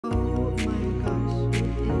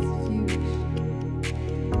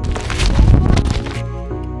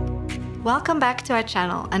Welcome back to our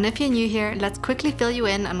channel, and if you're new here, let's quickly fill you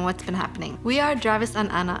in on what's been happening. We are Dravis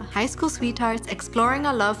and Anna, high school sweethearts exploring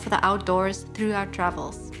our love for the outdoors through our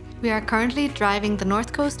travels. We are currently driving the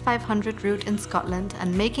North Coast 500 route in Scotland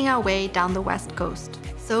and making our way down the west coast.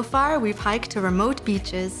 So far, we've hiked to remote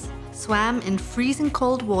beaches, swam in freezing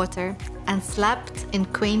cold water, and slept in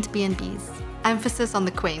quaint B&Bs. Emphasis on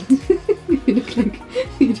the quaint. You look like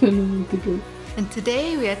you don't know where to go. And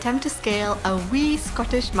today we attempt to scale a wee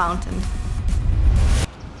Scottish mountain.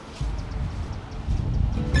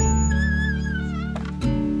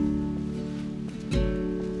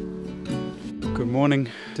 Good morning.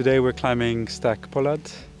 Today we're climbing Stac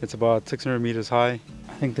Pollaidh. It's about 600 meters high.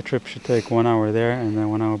 I think the trip should take 1 hour there and then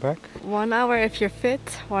 1 hour back. 1 hour if you're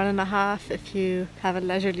fit, 1.5 if you have a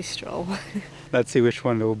leisurely stroll. Let's see which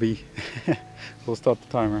one it will be. We'll start the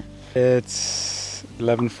timer. It's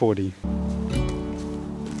 11:40.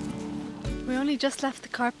 We only just left the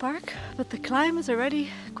car park, but the climb is already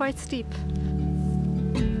quite steep.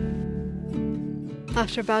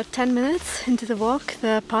 After about 10 minutes into the walk,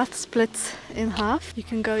 the path splits in half. You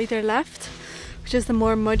can go either left, which is the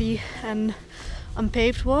more muddy and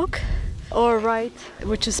unpaved walk, or right,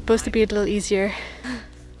 which is supposed to be a little easier.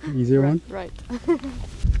 Easier one? Right.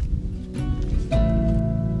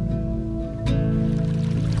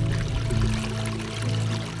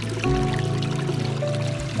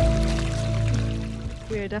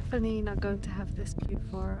 We are definitely not going to have this view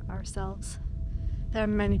for ourselves. There are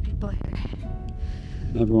many people here.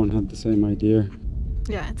 Everyone had the same idea.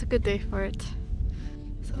 Yeah, it's a good day for it,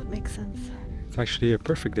 so it makes sense. It's actually a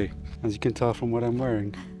perfect day, as you can tell from what I'm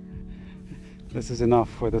wearing. This is enough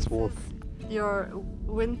for this walk. Your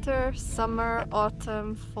winter, summer,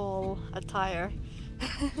 autumn, fall attire.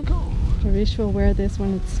 Dravis will wear this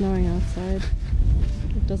when it's snowing outside.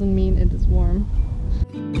 It doesn't mean it is warm.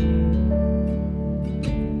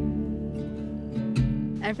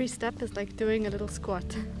 Every step is like doing a little squat.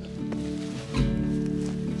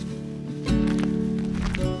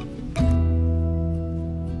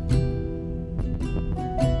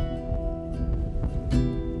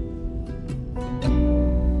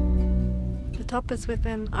 The top is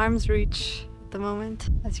within arm's reach at the moment.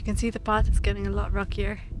 As you can see, the path is getting a lot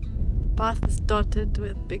rockier. The path is dotted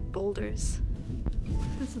with big boulders.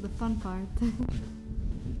 This is the fun part.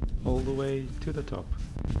 All the way to the top.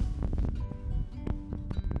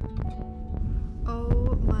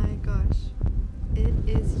 Oh my gosh, it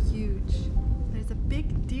is huge. There's a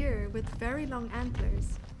big deer with very long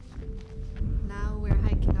antlers. Now we're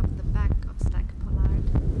hiking up the back of Stac Pollaidh,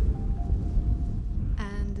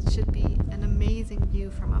 and it should be an amazing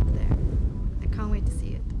view from up there. I can't wait to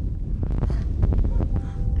see it.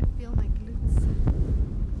 I feel my glutes.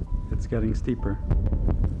 It's getting steeper.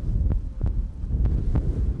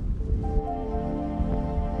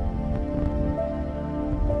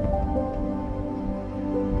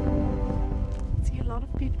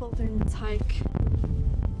 People doing this hike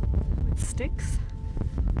with sticks,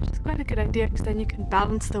 which is quite a good idea because then you can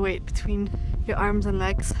balance the weight between your arms and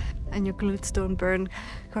legs and your glutes don't burn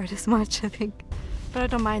quite as much, I think. But I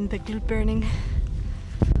don't mind the glute burning.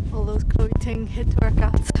 All those clothing HIIT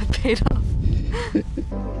workouts have paid off.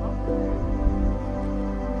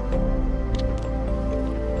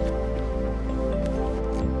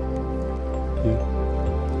 Yeah.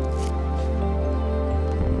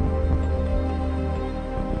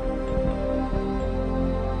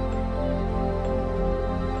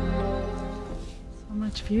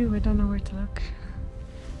 View, I don't know where to look.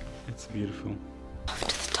 It's beautiful. Off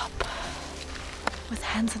to the top with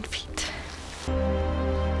hands and feet.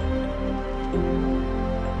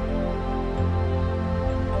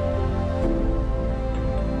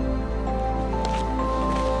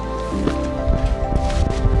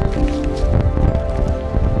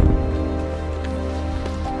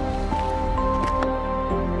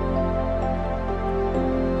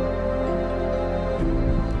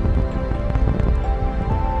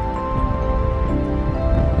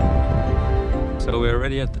 So we're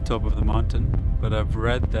already at the top of the mountain, but I've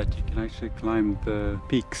read that you can actually climb the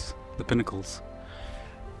peaks, the pinnacles.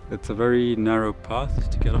 It's a very narrow path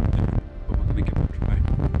to get up there, but we're gonna give it a try.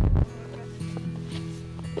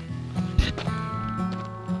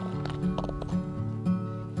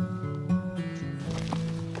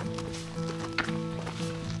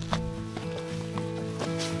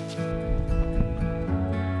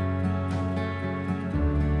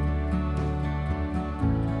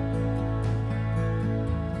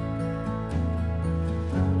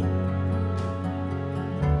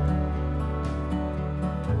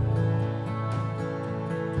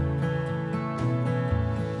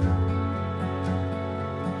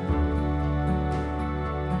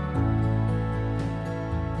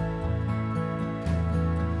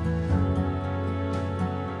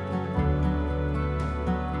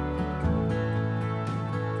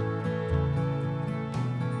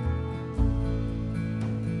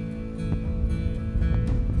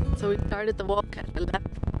 we started the walk at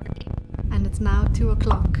 11:40 And it's now 2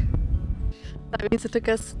 o'clock. That means it took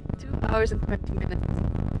us 2 hours and 20 minutes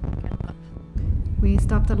to get up. We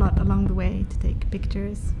stopped a lot along the way to take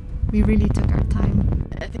pictures. We really took our time.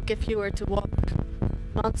 I think if you were to walk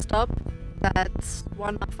non-stop, that's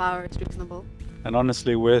 1.5 hours reasonable. And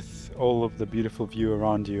honestly, with all of the beautiful view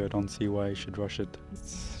around you, I don't see why you should rush it.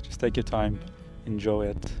 Just take your time, enjoy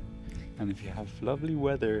it. And if you have lovely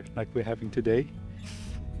weather like we're having today,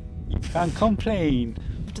 you can't complain.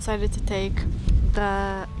 We've decided to take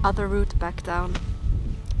the other route back down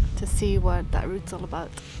to see what that route's all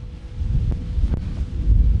about.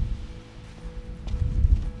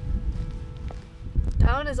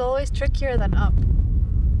 Down is always trickier than up.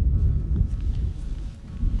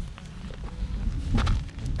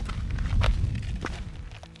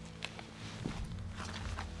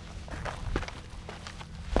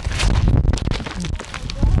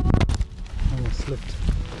 Almost slipped.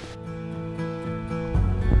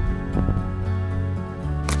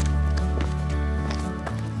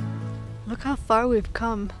 Look how far we've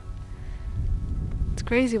come. It's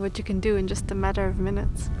crazy what you can do in just a matter of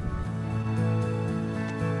minutes.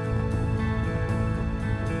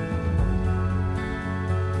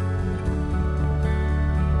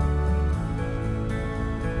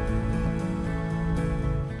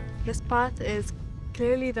 This path is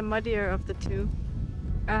clearly the muddier of the two,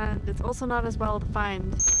 and it's also not as well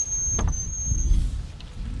defined.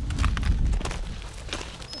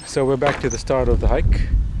 So we're back to the start of the hike.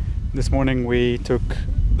 This morning we took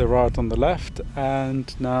the route on the left and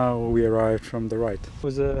now we arrived from the right. It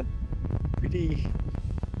was a pretty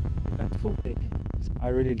eventful day. I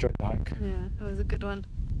really enjoyed the hike. Yeah, it was a good one.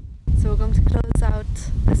 So we're going to close out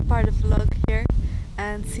this part of the vlog here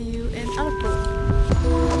and see you in Ullapool.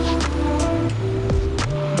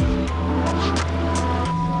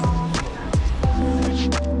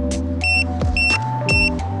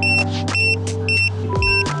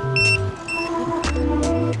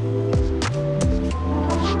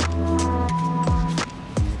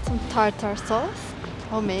 Tartar sauce,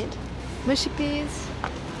 homemade, mushy peas,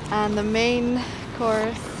 and the main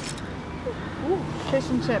course, fish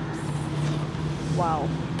and chips. Wow,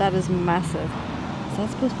 that is massive. Is that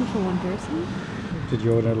supposed to be for one person? Did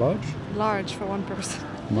you order large? Large for one person.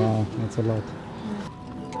 Wow, that's a lot.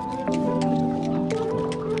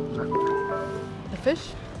 The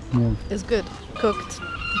fish Yeah. is good, cooked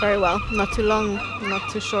very well, not too long, not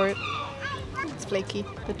too short. It's flaky.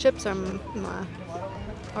 The chips are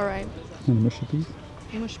alright. And mushy peas?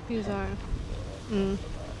 Mush peas are. They're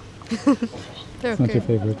It's not okay. your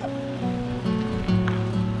favorite.